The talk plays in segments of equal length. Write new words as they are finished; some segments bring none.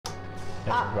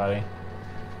Everybody,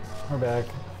 we're back.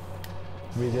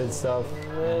 We did stuff.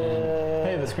 And,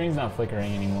 hey, the screen's not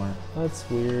flickering anymore. That's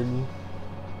weird.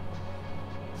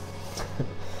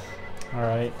 All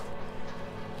right.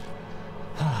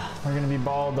 We're gonna be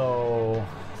Baldo.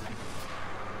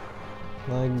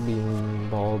 Like being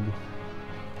bald.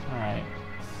 All right.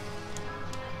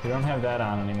 We don't have that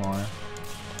on anymore.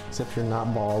 Except you're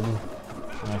not bald.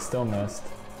 And I still missed.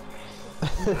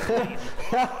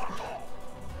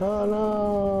 Oh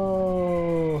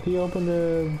no! He opened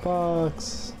a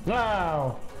box.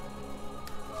 Wow.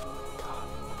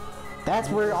 That's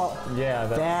where all. Yeah.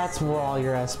 That's where all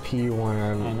your SP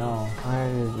went. I know.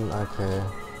 Okay.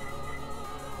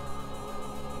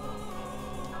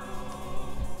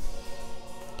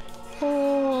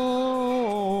 Oh.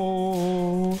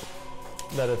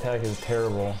 That attack is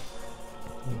terrible.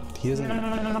 He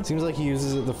doesn't. Seems like he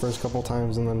uses it the first couple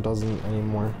times and then doesn't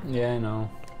anymore. Yeah, I know.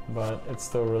 But it's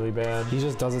still really bad. He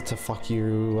just does it to fuck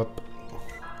you up.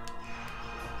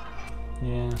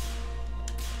 Yeah.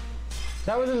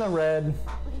 That was in the red.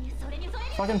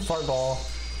 Fucking fart ball.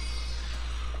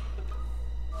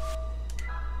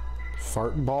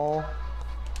 Fart ball?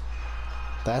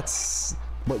 That's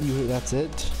what you. That's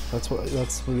it? That's what.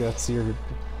 That's your.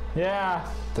 Yeah.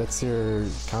 That's your.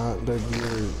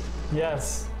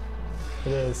 Yes.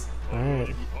 It is.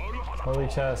 Alright. Holy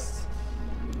chest.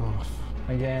 Oh.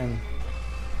 Again.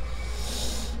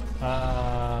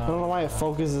 I don't know why it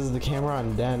focuses the camera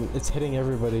on Den. It's hitting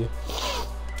everybody.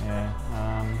 Yeah.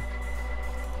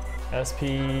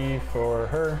 SP for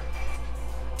her.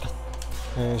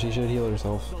 And she should heal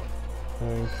herself. I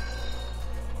think.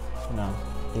 No.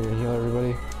 You're gonna heal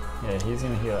everybody? Yeah, he's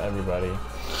gonna heal everybody.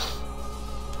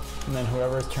 And then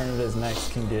whoever's turn it is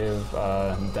next can give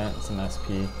Dent some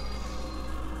SP.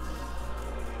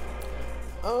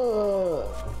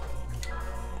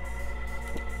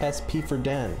 SP for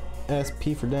Dent.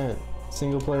 SP for Dent.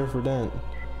 Single player for Dent.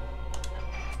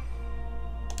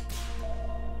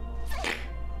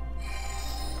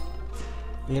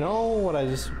 You know what I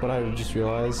just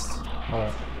realized?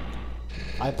 What?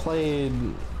 I played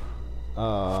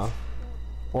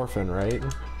Orphan, right?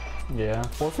 Yeah.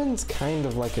 Orphan's kind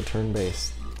of like a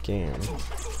turn-based game.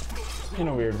 In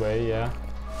a weird way, yeah.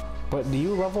 But do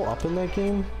you level up in that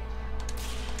game?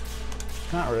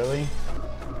 Not really.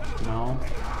 No.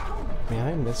 Man,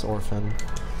 I miss Orphan.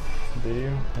 Do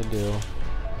you? I do.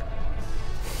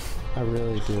 I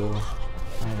really do.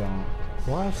 I don't.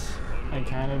 What? I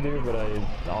kind of do, but I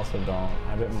also don't.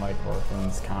 I didn't like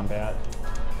Orphan's combat.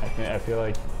 I feel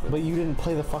like. But you didn't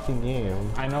play the fucking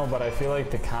game. I know, but I feel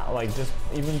like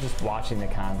even just watching the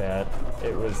combat,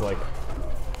 it was like.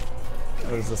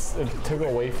 It took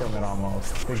away from it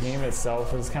almost. The game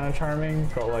itself was kind of charming,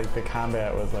 but like the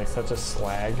combat was like such a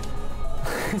slag.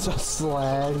 It's a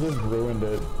slag. It just ruined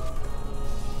it.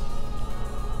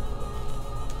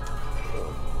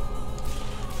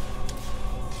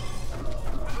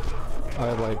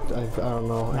 I don't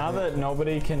know. Now that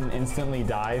nobody can instantly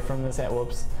die from this,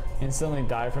 instantly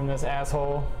die from this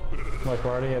asshole, like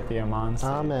we're already at the Amon stage.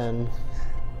 Amen.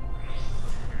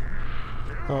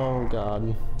 Oh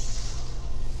God.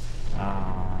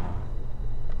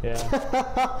 Yeah.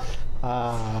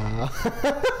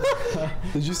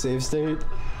 Did you save state?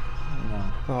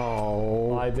 No. Oh.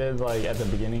 Well, I did like at the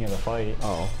beginning of the fight.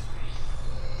 Oh.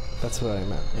 That's what I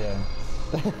meant. Yeah.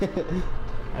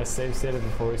 I save stated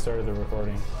before we started the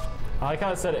recording. I like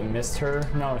how it said it missed her.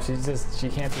 No, she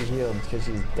can't be healed because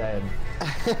she's dead.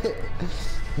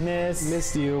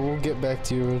 Missed you. We'll get back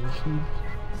to you.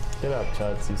 Get up,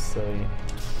 Chuds, you silly.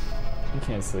 You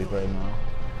can't sleep right now.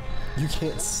 You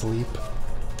can't sleep.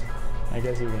 I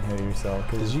guess you can heal yourself.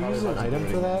 Did you use an item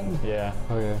for that? Yeah.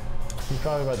 Okay. He's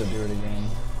probably about to do it again.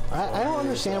 I don't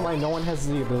understand why no one has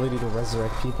the ability to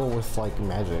resurrect people with like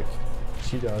magic.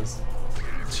 She does.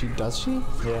 Does she?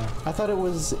 Yeah. I thought it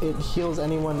heals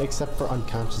anyone except for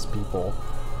unconscious people.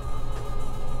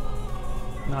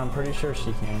 No, I'm pretty sure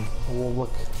she can. We'll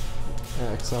look.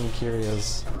 Yeah, 'cause I'm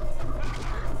curious.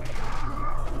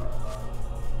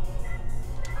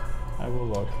 I will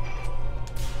look.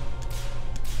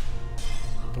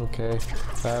 Okay.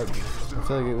 I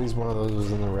feel like at least one of those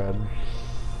was in the red.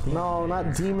 No,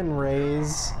 not Demon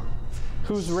Rays.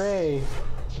 Who's Ray?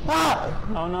 Ah!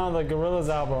 Oh no, the Gorillaz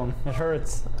album. It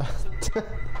hurts.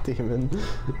 Demon.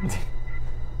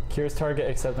 Cures target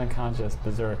except unconscious.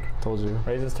 Berserk. Told you.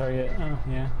 Raises target. Oh,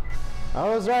 yeah. I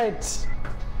was right!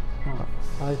 Oh.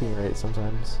 I like being right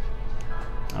sometimes.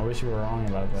 I wish you were wrong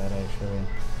about that, actually.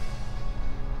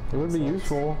 It would be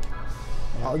useful.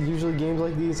 Yeah. Usually games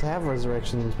like these have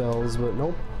resurrection spells, but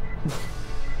nope.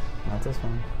 Not this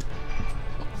one.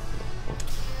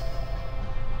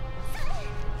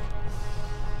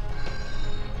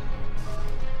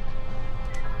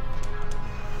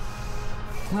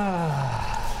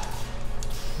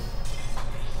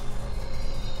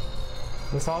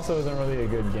 This also isn't really a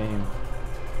good game,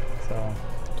 so.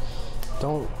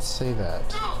 Don't say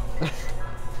that.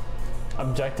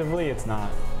 Objectively, it's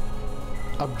not.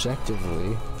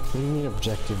 Objectively? What do you mean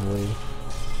objectively?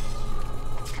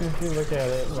 If you look at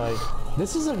it, like,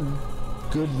 This is a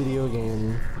good video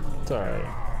game. it's alright.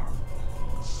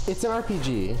 It's an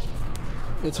RPG.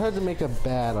 It's hard to make a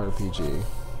bad RPG.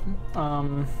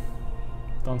 Don't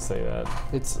say that.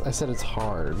 I said it's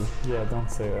hard. Yeah,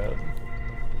 don't say that.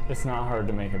 It's not hard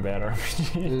to make a bad It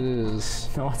RPG. is.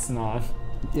 No, it's not.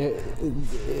 Yeah,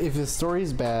 if the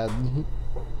story's bad,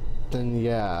 then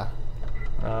yeah.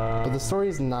 But the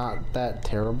story's not that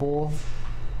terrible.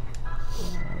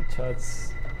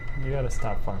 Chuts, you gotta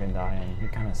stop fucking dying. You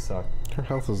kinda suck. Her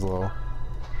health is low.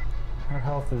 Her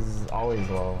health is always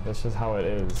low. That's just how it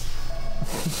is.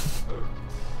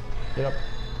 Get up.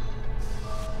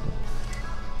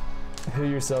 Hit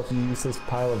yourself, you useless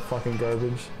pile of fucking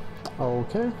garbage.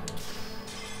 Okay.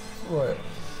 What?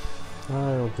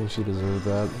 I don't think she deserved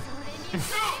that.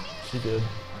 She did.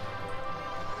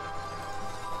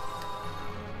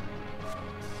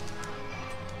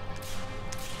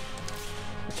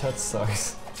 Chut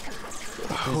sucks.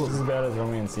 He's as bad as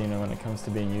Romeo and Cena when it comes to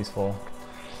being useful.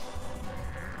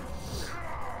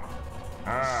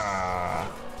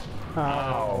 Ah.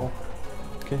 Ow.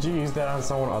 Could you use that on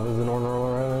someone other than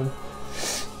Ornor?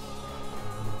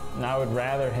 And I would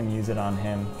rather him use it on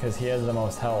him because he has the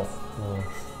most health.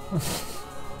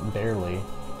 Barely.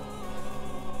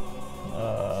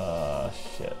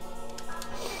 Shit.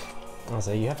 I'll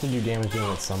say you have to do damage to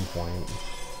him at some point.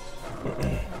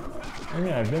 I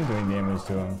mean, I've been doing damage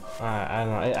to him. I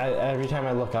don't know. Every time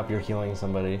I look up, you're healing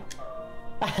somebody.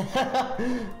 Oh,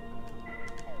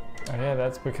 yeah,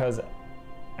 that's because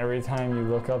every time you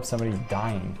look up, somebody's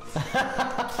dying.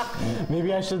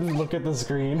 Maybe I shouldn't look at the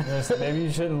screen. Maybe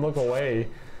you shouldn't look away.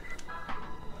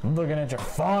 Looking at your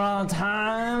phone all the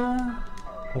time?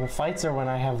 Well, fights are when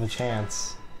I have the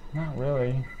chance. Not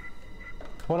really.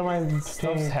 What am I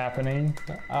Stuff's saying? happening.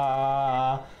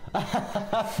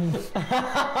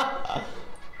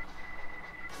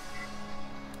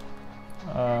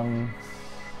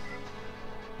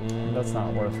 That's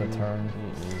not worth a turn.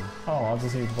 Oh, I'll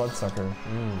just use Bloodsucker.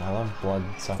 I love blood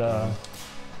sucking. Duh.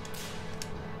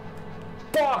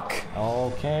 Fuck!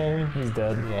 Okay. He's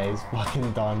dead. Yeah, he's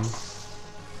fucking done.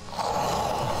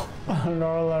 Oh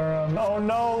no, Loren. Oh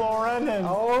no, Lorenin!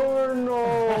 Oh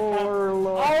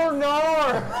no! Oh no!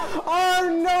 Oh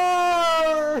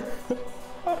no!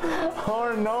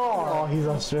 Oh no! Oh, he's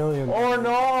Australian. Oh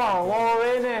no!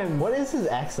 Lorenin! What is his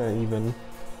accent even?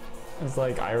 It's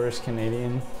like Irish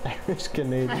Canadian. Irish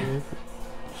Canadian.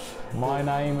 My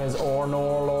name is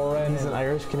Ornor Lorenin. He's an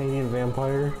Irish Canadian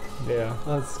vampire. Yeah.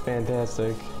 That's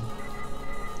fantastic.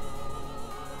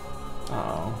 Uh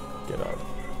oh. Get up.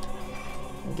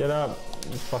 Get up,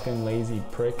 you fucking lazy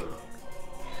prick.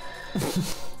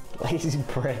 Lazy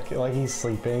prick. Like he's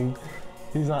sleeping.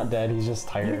 He's not dead, he's just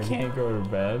You tired. can't go to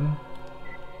bed.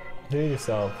 Do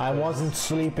yourself. I wasn't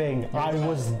sleeping. I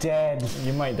was dead.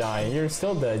 You might die. You're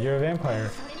still dead. You're a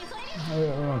vampire. We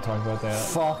won't talk about that.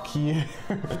 Fuck you.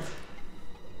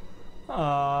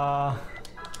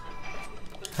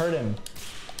 Hurt him.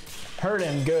 Hurt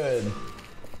him good.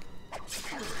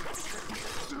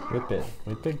 Whip it.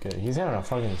 Whip it good. He's having a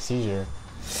fucking seizure.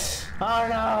 Oh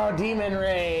no, demon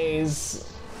rays.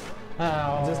 Oh.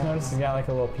 I just noticed he's got like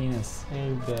a little penis.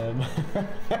 He's dead.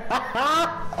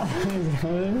 He's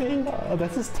gonna be. Oh,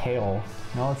 that's his tail.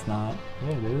 No, it's not.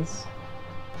 Yeah, it is.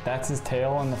 That's his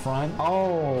tail in the front.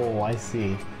 Oh, I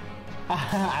see.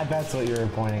 That's what you were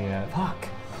pointing at. Fuck.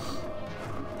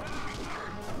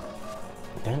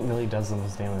 That really does the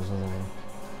most damage, doesn't it?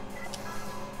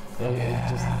 Yeah.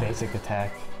 Just basic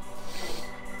attack.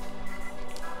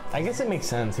 I guess it makes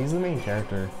sense. He's the main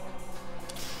character.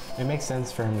 It makes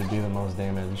sense for him to do the most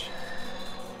damage.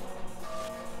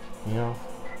 You know?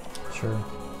 Sure.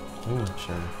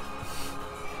 Sure.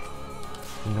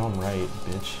 You know I'm right,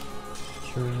 bitch.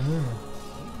 Sure.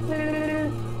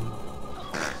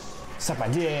 Suck my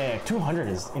dick! 200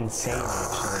 is insane,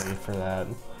 actually, for that.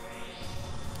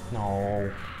 No.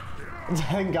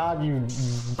 Thank God you...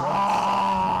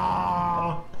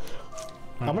 Ah!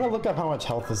 I'm gonna look up how much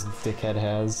health this dickhead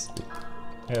has.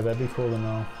 Yeah, that'd be cool to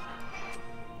know.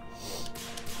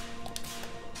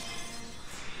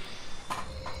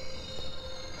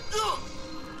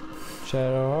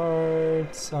 Shadow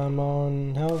Hearts, I'm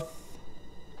on health.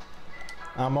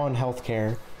 I'm on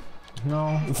healthcare.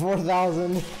 No.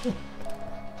 4,000.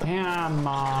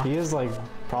 Damn. He is like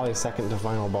probably second to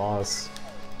final boss.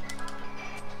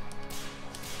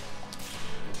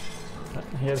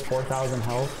 He has 4,000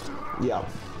 health. Yeah.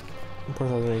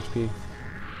 4,000 HP. I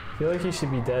feel like he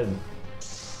should be dead.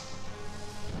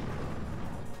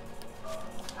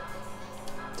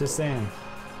 Just saying.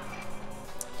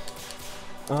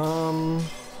 I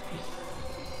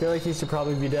feel like he should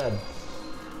probably be dead.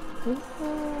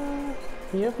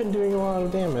 You have been doing a lot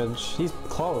of damage. He's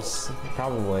close,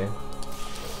 probably.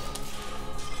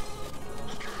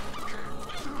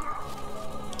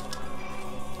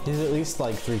 He's at least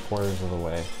like 3/4 of the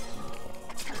way.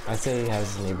 I'd say he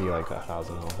has maybe like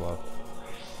 1,000 health left.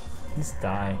 He's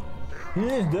dying.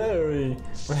 He's dead.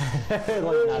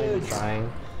 Like not even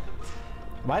trying.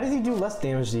 Why does he do less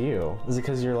damage to you? Is it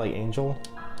because you're like Angel?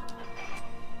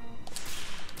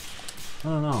 I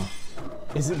don't know.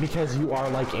 Is it because you are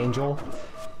like Angel?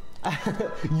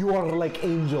 You are like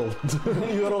Angel.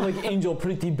 You are like Angel,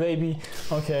 pretty baby.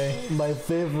 Okay. My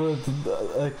favorite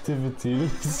activity.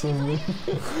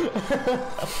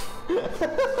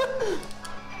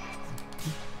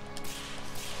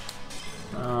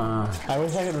 I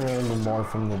wish I could remember more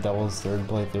from the Devil's Third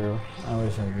playthrough. I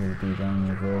wish I could be done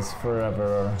with this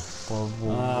forever.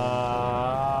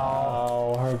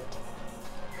 Oh, hurt.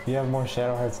 You have more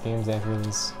Shadow Hearts games after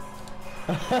this.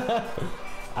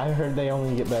 I heard they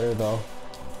only get better though.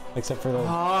 Except for the...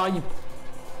 Ah, you...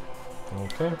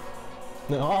 Okay.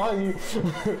 No, you...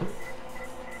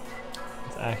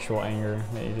 It's actual anger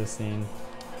that you just seen.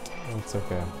 It's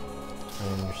okay. I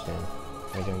understand.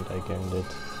 I get it.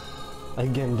 I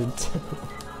get it.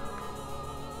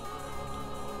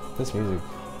 This music.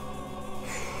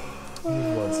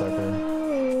 Bloodsucker.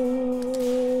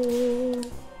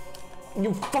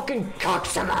 You fucking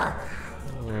cocksucker!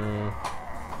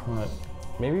 What?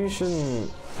 Maybe you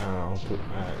shouldn't... I don't know.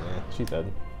 Yeah, she's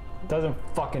dead. Doesn't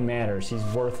fucking matter. She's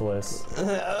worthless.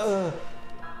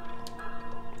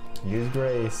 Use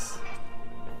grace.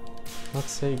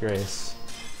 Let's say grace.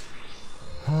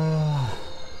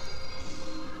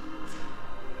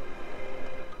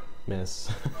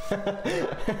 Miss.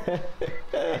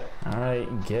 Alright,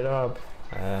 get up.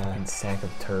 Fucking sack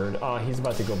of turd. Oh, he's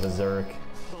about to go berserk.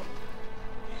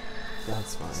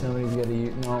 That's fine. Somebody's gotta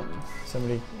use... No.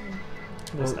 Somebody...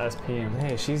 Just SP him.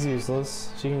 Hey, she's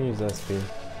useless. She can use SP.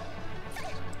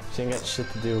 She ain't got shit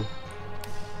to do.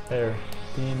 There.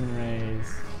 Demon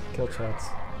rays. Kill shots.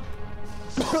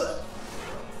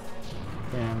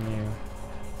 Damn you.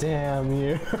 Damn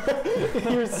you.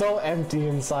 You're so empty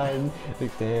inside.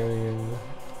 Like, damn you.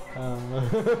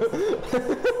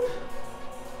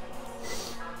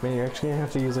 Man, you're actually gonna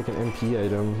have to use like an MP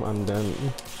item on Dent.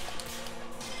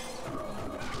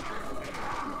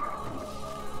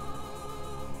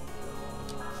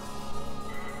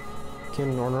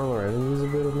 Can Nornor Loren use a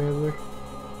bit of magic?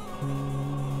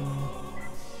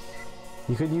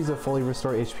 You could use a fully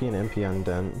restore HP and MP on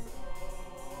Dent.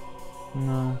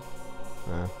 No.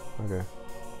 Okay.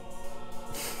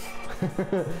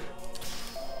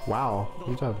 Wow,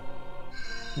 good job.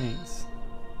 Thanks.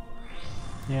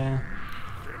 Yeah.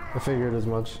 I figured as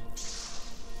much.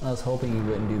 I was hoping you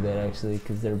wouldn't do that actually,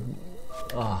 because they're...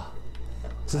 Ah.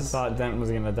 I thought Dent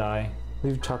was gonna die.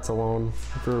 Leave Chuts alone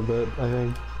for a bit, I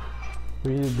think.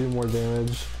 We need to do more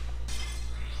damage.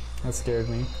 That scared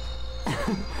me.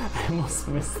 I almost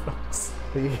missed those.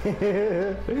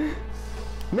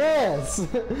 Miss!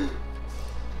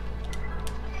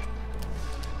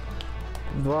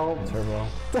 Well, Turbo.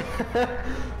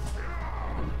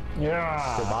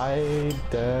 Yeah! goodbye,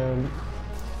 Dent.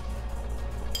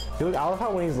 I love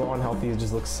how when he's low on health, he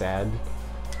just looks sad.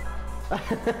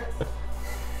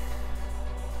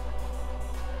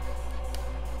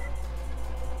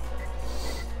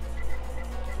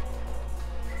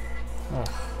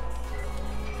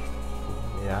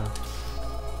 Yeah.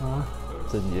 Huh?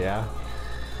 Said yeah.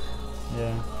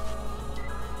 Yeah.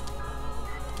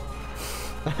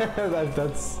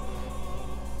 That's...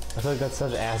 I feel like that's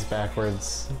such ass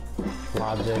backwards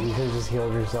logic. You could have just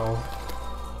healed yourself.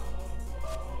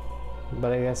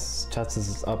 But I guess Chuts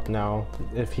is up now.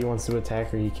 If he wants to attack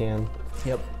her, he can.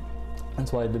 Yep.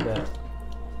 That's why I did that.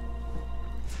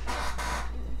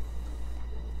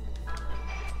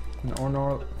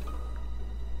 Nornor...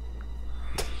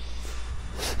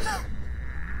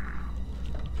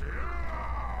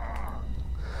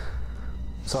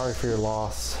 Sorry for your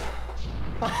loss.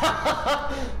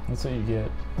 That's what you get.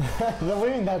 What do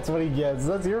you mean that's what he gets?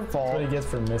 That's your fault. That's what he gets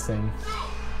for missing.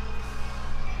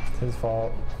 It's his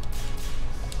fault.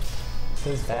 It's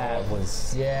his fault. That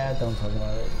was... Yeah, don't talk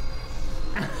about it.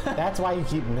 That's why you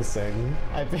keep missing.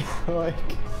 I feel like...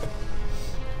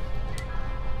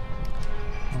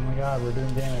 Oh my god, we're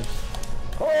doing damage.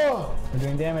 Oh! We're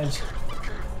doing damage.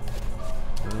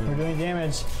 We're doing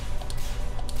damage.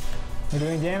 We're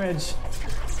doing damage.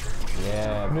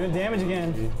 Yeah. We're doing damage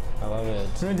again. Dude, I love it.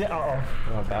 We're doing oh.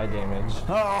 Oh, bad damage.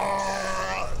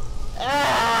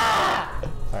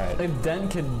 Alright. If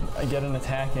Dent could get an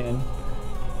attack in.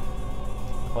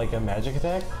 Like a magic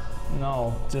attack?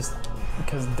 No, just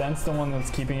because Dent's the one that's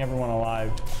keeping everyone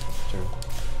alive. True.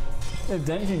 If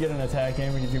Dent could get an attack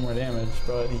in, we could do more damage,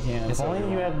 but he can't. If only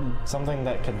you had something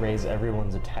that could raise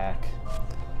everyone's attack.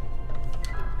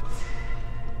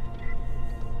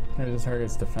 Or just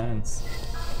target's defense.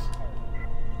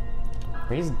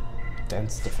 Raise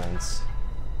Dent's defense.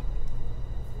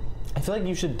 I feel like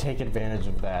you should take advantage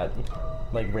of that.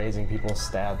 Like raising people's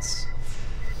stats.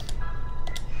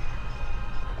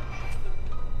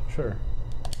 Sure.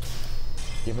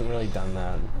 You haven't really done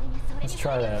that. Let's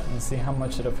try that and see how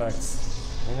much it affects.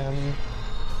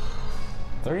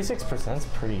 36% is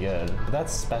pretty good, but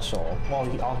that's special.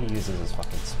 Well, all he uses is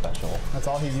fucking special. That's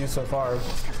all he's used so far.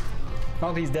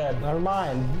 Oh, he's dead. Never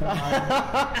mind.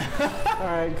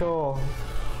 Alright, cool.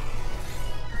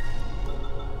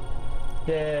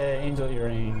 Yay, angel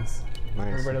earrings.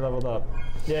 Nice. Everybody leveled up.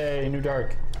 Yay, new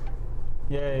dark.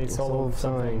 Yay, soul of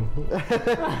something.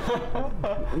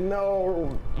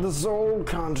 No, the soul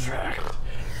contract.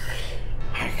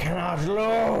 I cannot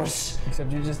lose.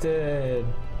 Except you just did.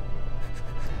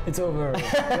 It's over.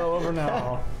 It's all over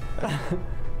now.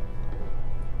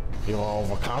 You are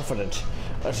overconfident.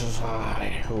 It is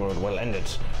I who will end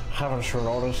it. Haven't you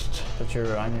noticed? But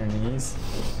you're on your knees.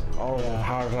 All the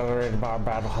power generated by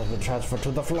battle has been transferred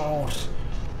to the float.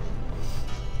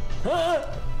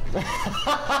 Ha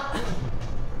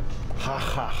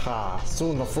ha ha.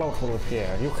 Soon the float will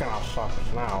appear. You cannot stop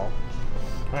it now.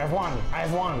 I have won. I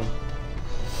have won.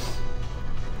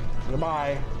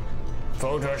 Goodbye.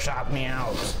 Photoshop me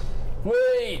out.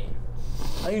 Wait!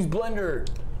 I use Blender.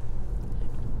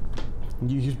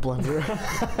 You use Blender?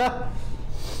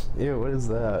 Ew, what is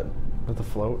that? With the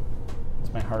float?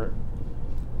 It's my heart.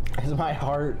 It's my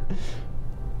heart.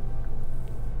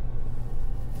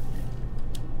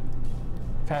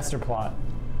 Faster plot.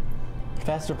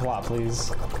 Faster plot,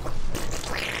 please.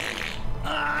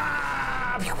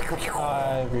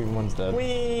 Everyone's dead.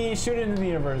 We shoot it into the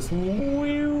universe.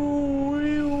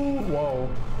 Whoa.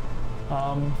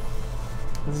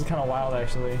 This is kind of wild,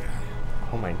 actually.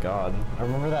 Oh my god. I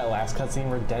remember that last cutscene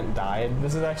where Dent died.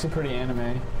 This is actually pretty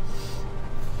anime.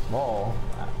 Whoa.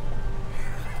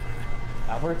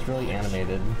 Albert's really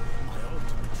animated.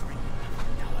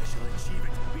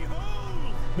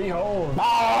 Behold!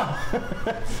 Ah!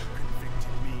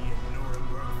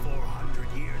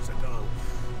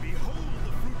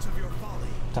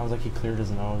 Sounds like he cleared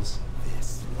his nose.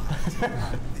 This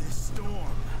light, this storm.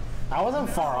 I wasn't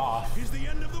far off. Is the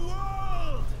end of the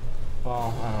world.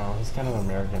 Well, I don't know. He's kind of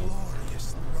American.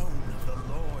 Glorious throne of the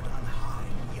Lord on high,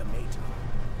 Yamato.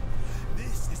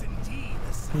 This is indeed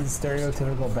the He's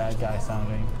stereotypical bad guy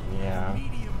sounding. Yeah.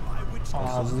 medium by which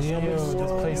Ew,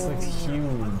 this place looks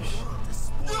huge.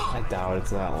 I doubt it's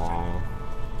that long.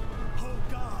 Oh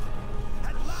God!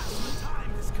 At last the time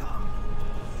has come.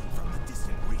 From the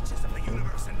distant reaches of the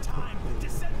universe and time,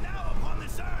 descend now upon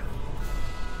this earth.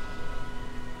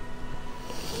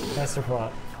 Faster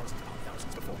plot.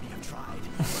 Thousands before me have tried,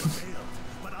 but failed.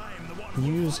 But I am the one who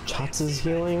Use Chatz's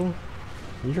healing?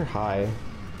 You're high.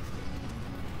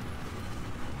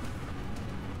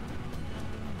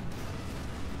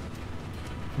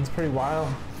 It's pretty wild.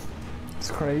 It's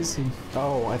crazy.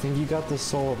 Oh, I think you got the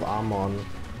soul of Amon.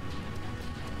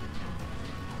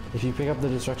 If you pick up the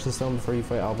destruction stone before you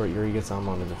fight Albert, Yuri gets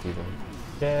Amon to defeat him.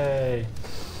 Yay.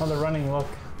 Oh, they're running, look.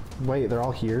 Wait, they're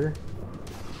all here?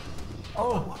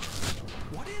 Oh!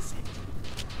 What is it?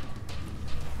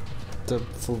 The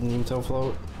Nimto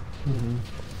float? Mm-hmm.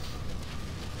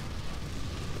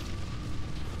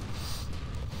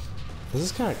 This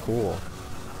is kind of cool.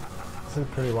 This is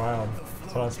pretty wild.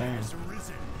 That's what I was saying. Has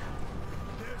risen.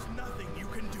 There's nothing you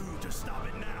can do to stop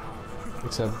it now.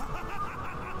 Except,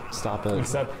 stop it.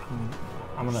 Except,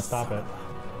 I'm gonna stop it.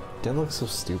 Dan looks so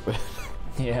stupid.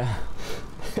 Yeah.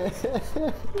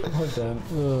 Poor Dan.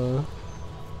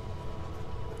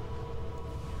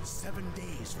 7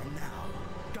 days from now,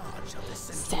 God shall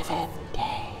descend. 7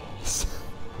 days.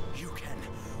 You can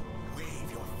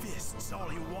wave your fists all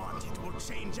you want. It will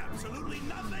change absolutely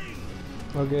nothing.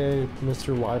 Okay,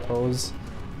 Mr. Y pose.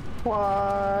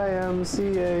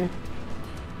 YMCA.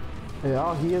 Yeah,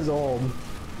 oh, he is old.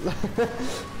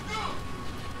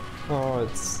 Oh,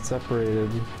 it's separated.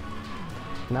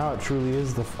 Now it truly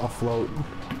is afloat.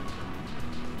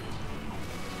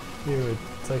 Dude,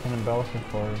 it's like an embellishment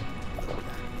cord.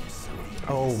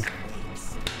 Oh.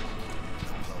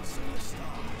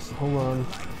 Hold on.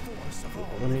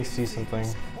 Let me see something.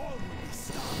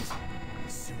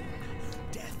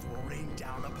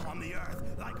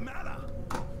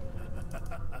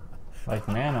 Like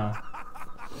mana.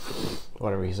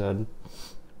 Whatever he said.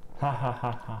 Ha ha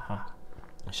ha ha ha.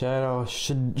 Shadow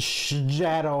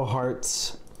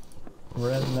Hearts.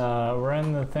 We're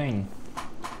in the thing.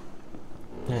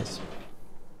 Nice.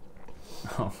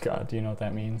 Oh god, do you know what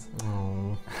that means?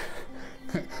 Oh.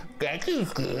 That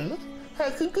is good.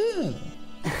 How's it good?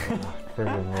 For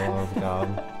the love of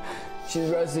God. She's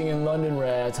resting in London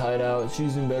Rat's hideout.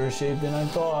 She's in better shape than I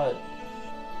thought.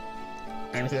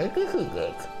 I'm sorry, good.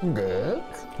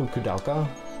 Who, Kudalka?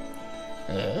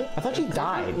 I thought she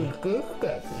died.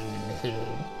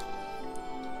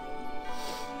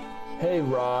 Hey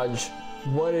Raj,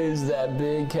 what is that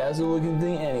big castle looking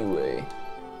thing anyway?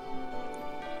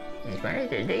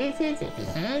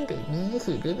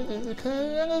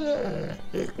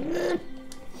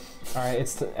 Alright,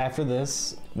 it's after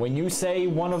this. When you say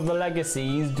one of the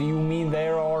legacies, do you mean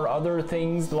there are other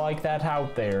things like that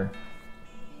out there?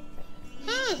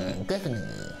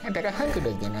 Definitely. About 100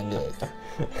 of them, I guess.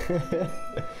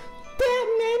 That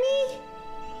many?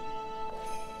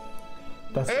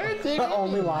 That's the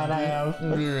only line I have.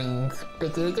 Ruins,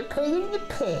 but there's a person in the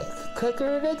past.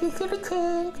 Quicker records of a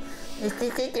tongue. It's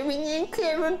just like a ringing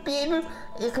terror, baby.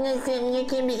 It's not something you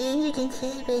can be easy to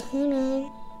say, but human.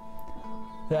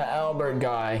 That Albert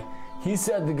guy. He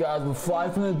said the gods would fly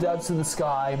from the depths of the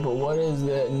sky, but what is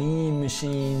that Neem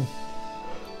machine?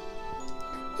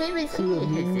 Every creature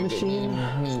has a name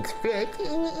means flesh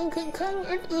in the tongue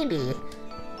of Ibis.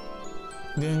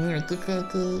 Then your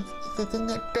difficulties is in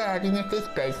your bad in your fish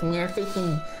bites and your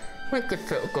fishing. Once the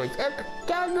float goes up,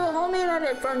 God will home in on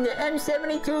it from the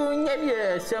M72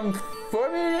 nebula, some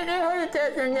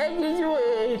 4,800,000 light years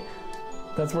away.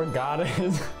 That's where God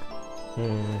is?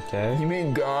 Okay. You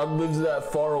mean God lives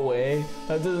that far away?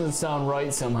 That doesn't sound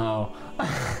right somehow.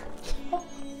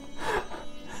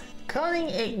 Calling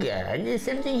it God is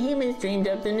something humans dreamed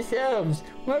up themselves.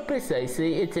 More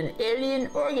precisely, it's an alien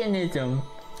organism.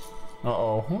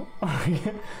 Uh-oh. I'm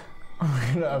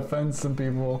gonna offend some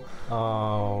people.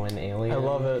 Oh, an alien. I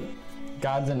love it.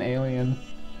 God's an alien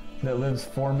that lives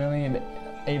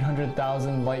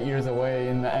 4,800,000 light years away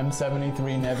in the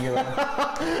M73 nebula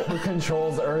who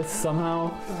controls Earth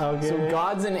somehow. Okay. So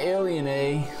God's an alien,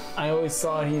 eh? I always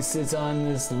thought he sits on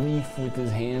this leaf with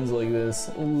his hands like this.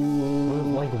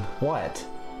 Ooh. Like what?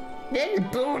 That's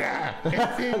Buddha!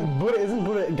 Buddha, isn't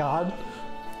Buddha God?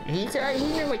 He's a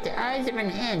human with the eyes of an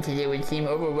ant, so they would seem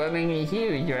overwhelmingly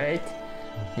huge, right?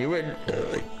 You wouldn't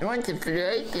want to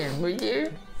fly them, would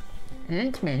you?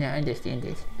 Ants may not understand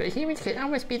this, but humans could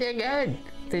almost be their god.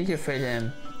 Pleasure for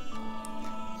them.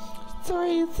 So are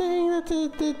you saying that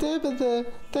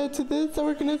that this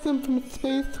organism from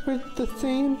space were the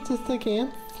same, just like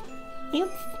ants?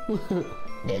 Ants?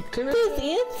 That's correct. There's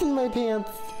ants in my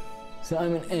pants. So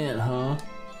I'm an ant, huh?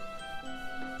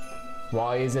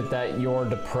 Why is it that you're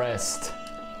depressed?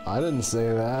 I didn't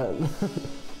say that.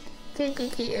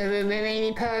 Technically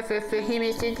overwhelmingly powerful for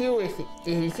humans to deal with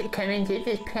is coming to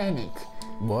this planet.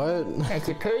 What? I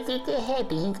suppose if they're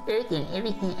happy, Earth and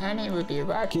everything on it would be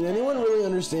rocky. Can anyone really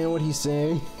understand what he's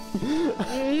saying?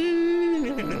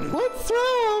 What's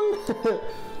wrong?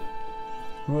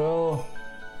 Well,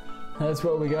 that's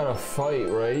what we gotta fight,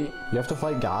 right? You have to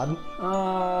fight God?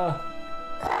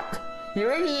 You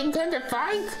really intend to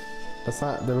fight? That's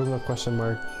not, there was no question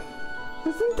mark.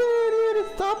 Isn't there here to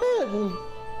stop it?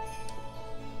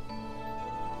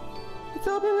 Is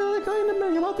Albert really going to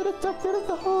bring him out to the destruction of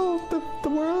the whole, the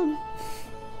world?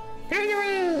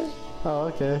 Oh,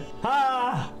 okay.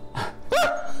 Ah!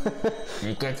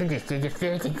 You get to destroy the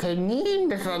floating technique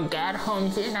before God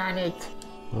homes in on it.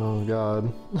 Oh,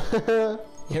 God.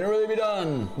 Can't really be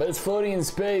done, but it's floating in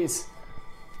space.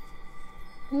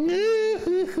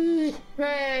 Well,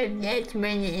 that's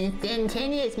when the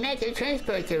instantaneous matter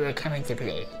transporter will come into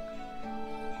play.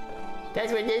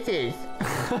 That's what this is.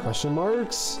 Question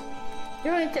marks?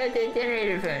 You want to start the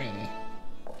generator for me?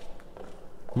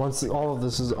 Once all of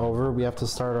this is over, we have to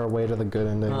start our way to the good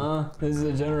ending. This is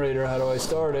a generator. How do I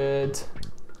start it?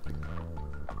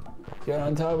 Get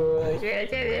on top of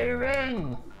it.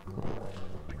 Run!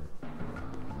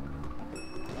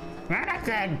 Run, I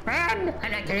said! Run!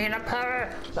 I'm not getting enough power!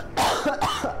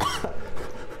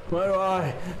 Why do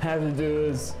I have to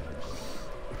do this?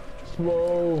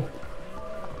 Whoa.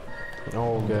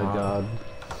 Oh, good God.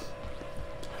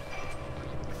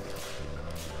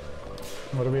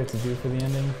 What do we have to do for the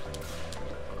ending?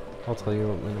 I'll tell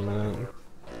you in a minute.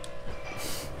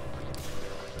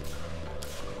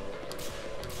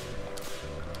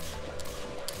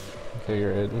 Okay,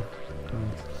 you're in.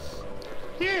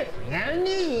 Here, now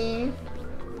me!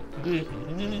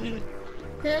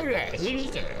 Alright, here we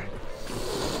go.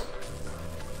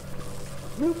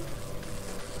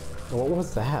 What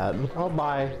was that? Oh,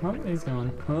 bye. Oh, he's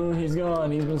gone. Oh, he's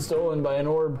gone. He's been stolen by an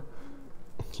orb.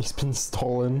 He's been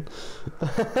stolen.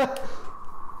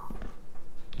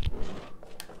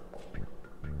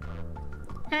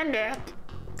 I'm back.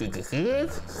 Did you see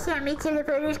it? Sammy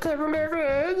teleporter's covered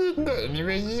over. You can go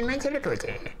anywhere you use my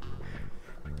teleporter.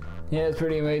 Yeah, it's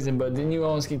pretty amazing, but didn't you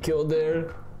almost get killed there?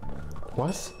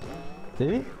 What?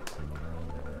 Did he?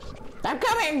 I'm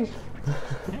coming!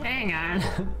 Hang on.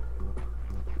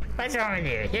 What's wrong with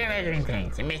you? You're measuring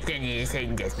things. You missed any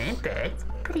certain adjustment, but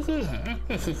pretty good, huh?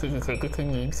 This is a circuit to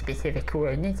new specific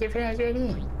coordinates if it has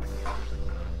already.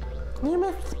 There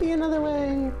must be another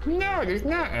way. No, there's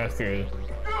not actually.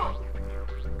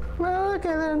 Well,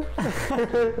 okay then.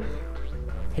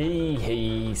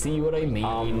 Hey, see what I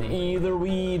mean? Either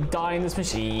we die in this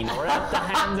machine or at the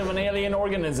hands of an alien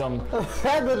organism.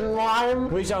 That didn't rhyme.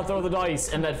 We shall throw the dice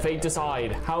and let fate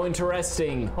decide. How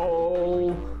interesting.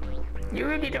 Oh, You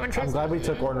really don't trust I'm glad we me?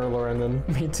 took Order Lorenzen.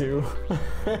 me too.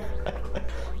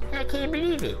 I can't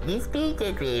believe it. You speak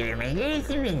that way, my very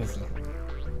convincing.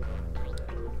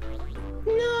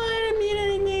 No, I didn't mean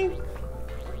anything.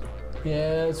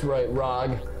 Yeah, that's right,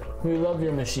 Rog. We love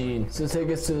your machine, so take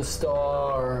us to the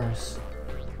stars.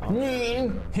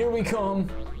 Here we come.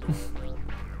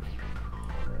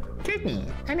 Trust me.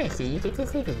 I may see you get to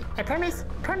city. I promise.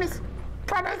 Promise.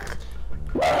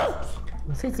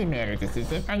 Since you made a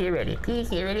decision, I'll get ready. Please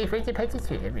get ready for the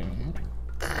participate.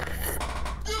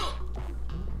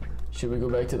 Should we go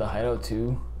back to the hideout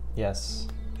too? Yes.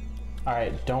 All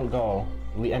right, don't go.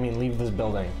 Leave this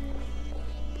building.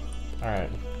 All right,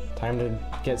 time to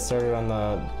get started on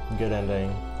the good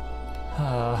ending.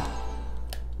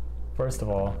 First of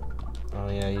all, Oh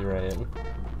yeah, you're right.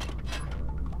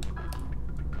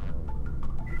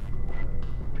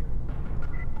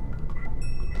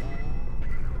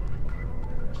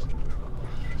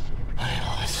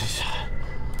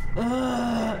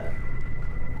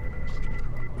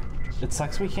 It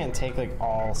sucks we can't take like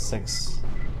all 6.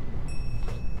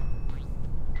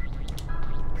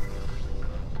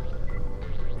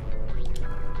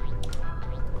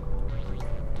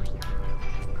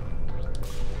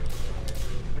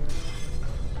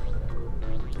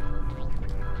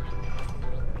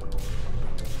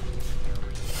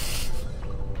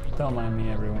 don't mind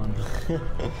me, everyone.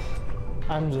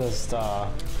 I'm just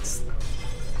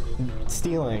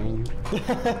stealing.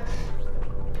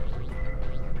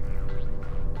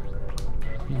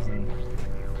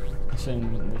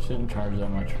 Listen, they shouldn't charge that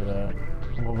much for that.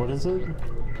 Well, what is it?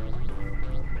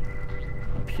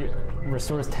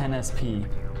 Restores 10 SP.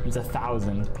 It's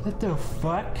 1,000. What the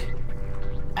fuck?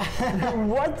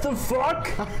 What the fuck?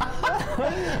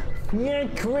 Yeah,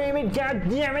 cream it, god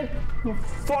damn it!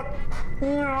 Fuck!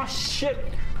 Oh shit!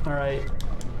 Alright.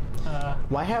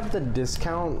 Why have the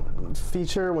discount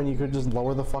feature when you could just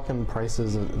lower the fucking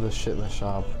prices of the shit in the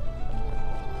shop?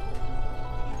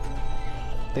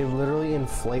 They literally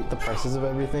inflate the prices of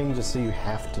everything just so you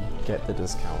have to get the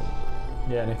discount.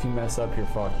 Yeah, and if you mess up, you're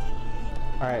fucked.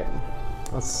 Alright,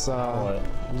 let's What?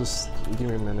 just give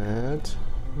me a minute.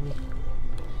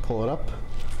 Pull it up.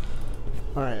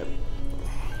 Alright.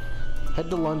 Head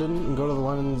to London and go to the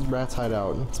London Rats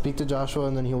hideout. Speak to Joshua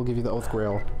and then he will give you the Oath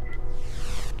Grail.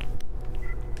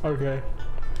 Okay.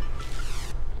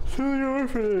 To the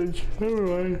orphanage. Never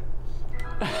mind.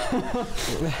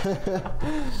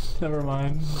 Never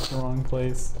mind. It's the wrong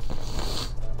place.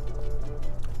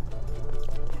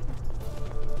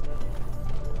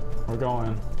 We're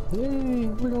going. Yay!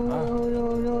 We're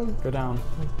going. Go down.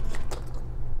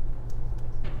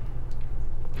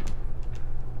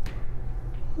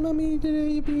 Mommy did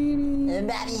it, baby. Mommy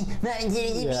did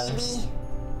it, Yeah. baby.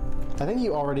 I think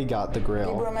you already got the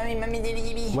Grail. Mommy did it,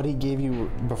 baby. What he gave you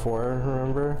before,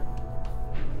 remember?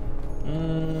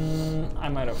 I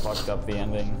might have fucked up the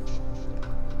ending.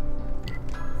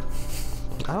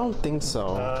 I don't think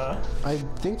so. I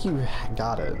think you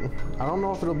got it. I don't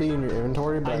know if it'll be in your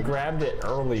inventory, but I grabbed it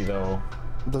early though.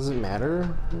 does it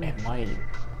matter? It might.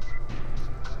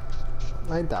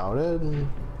 I doubt it.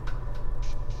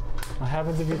 What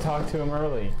happens if you talk to him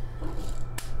early?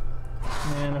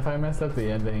 Man, if I messed up the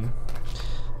ending.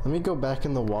 Let me go back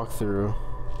in the walkthrough.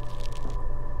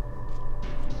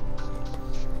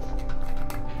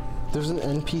 There's an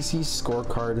NPC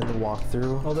scorecard in the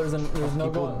walkthrough. Well, there's no People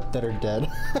going. that are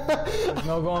dead. There's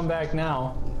no going back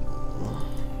now.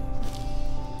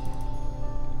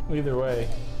 Either way.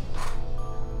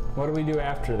 What do we do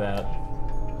after that?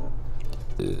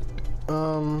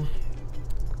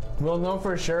 We'll know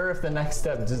for sure if the next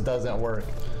step just doesn't work.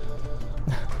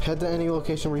 Head to any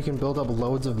location where you can build up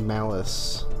loads of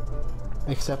malice.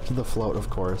 Except the float, of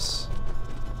course.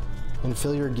 and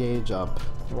fill your gauge up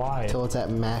Why? till it's at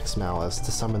max malice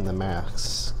to summon the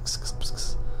masks.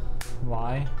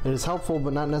 Why? It is helpful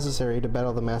but not necessary to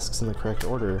battle the masks in the correct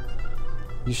order.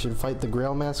 You should fight the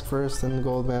Grail mask first, then the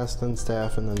Gold mask, then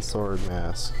Staff, and then Sword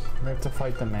mask. We have to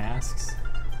fight the masks?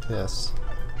 Yes.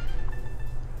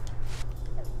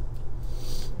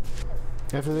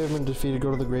 After they have been defeated,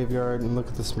 go to the graveyard and look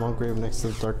at the small grave next to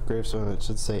the dark gravestone. It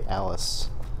should say Alice.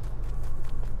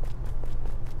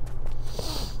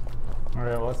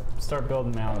 Alright, let's start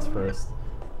building mounts first.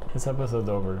 This episode's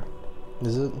over.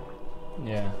 Is it?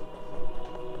 Yeah.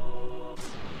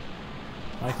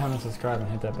 Like, comment, subscribe, and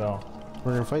hit that bell.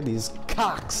 We're gonna fight these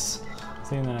cocks!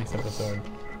 See you in the next episode.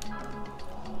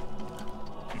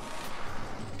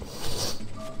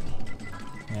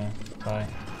 Yeah, bye.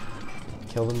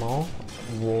 Kill them all?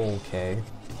 Whoa, okay.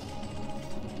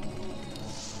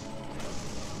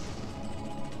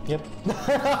 Yep.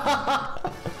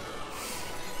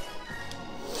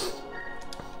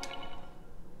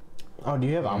 Oh, do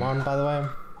you have Amon, by the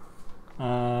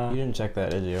way? You didn't check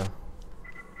that, did you?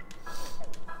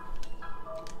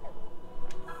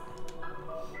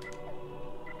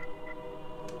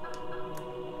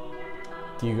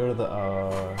 Do you go to the,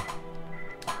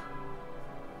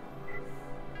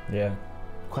 Yeah.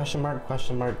 question mark,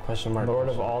 question mark, question mark? Lord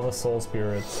of all the soul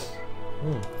spirits.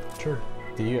 Sure.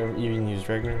 Do you ever even use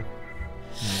Regner?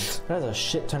 That has a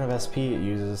shit ton of SP it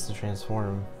uses to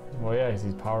transform. Well, yeah, 'cause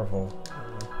he's powerful.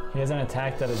 He has an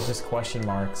attack that is just question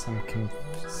marks. I'm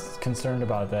concerned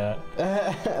about that.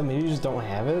 I mean, you just don't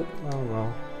have it? I don't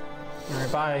know.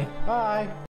 Alright, bye. Bye!